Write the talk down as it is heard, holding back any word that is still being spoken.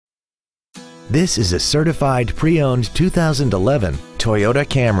This is a certified pre-owned 2011 Toyota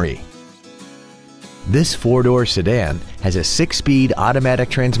Camry. This four-door sedan has a 6-speed automatic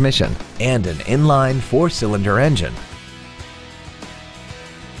transmission and an inline 4-cylinder engine.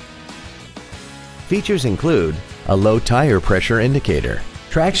 Features include a low tire pressure indicator,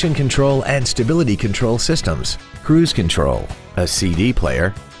 traction control and stability control systems, cruise control, a CD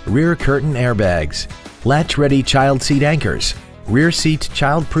player, rear curtain airbags, latch-ready child seat anchors, rear seat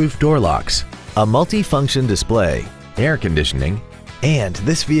child-proof door locks, a multi-function display, air conditioning, and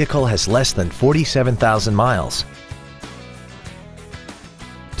this vehicle has less than 47,000 miles.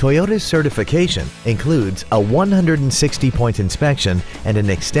 Toyota's certification includes a 160-point inspection and an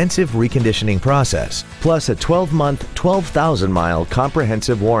extensive reconditioning process, plus a 12-month, 12,000-mile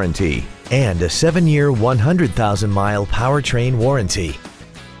comprehensive warranty and a 7-year, 100,000-mile powertrain warranty.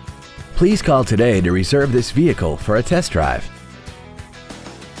 Please call today to reserve this vehicle for a test drive.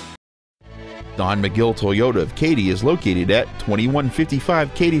 Don McGill Toyota of Katy is located at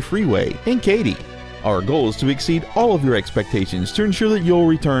 2155 Katy Freeway in Katy. Our goal is to exceed all of your expectations to ensure that you'll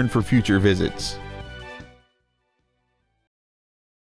return for future visits.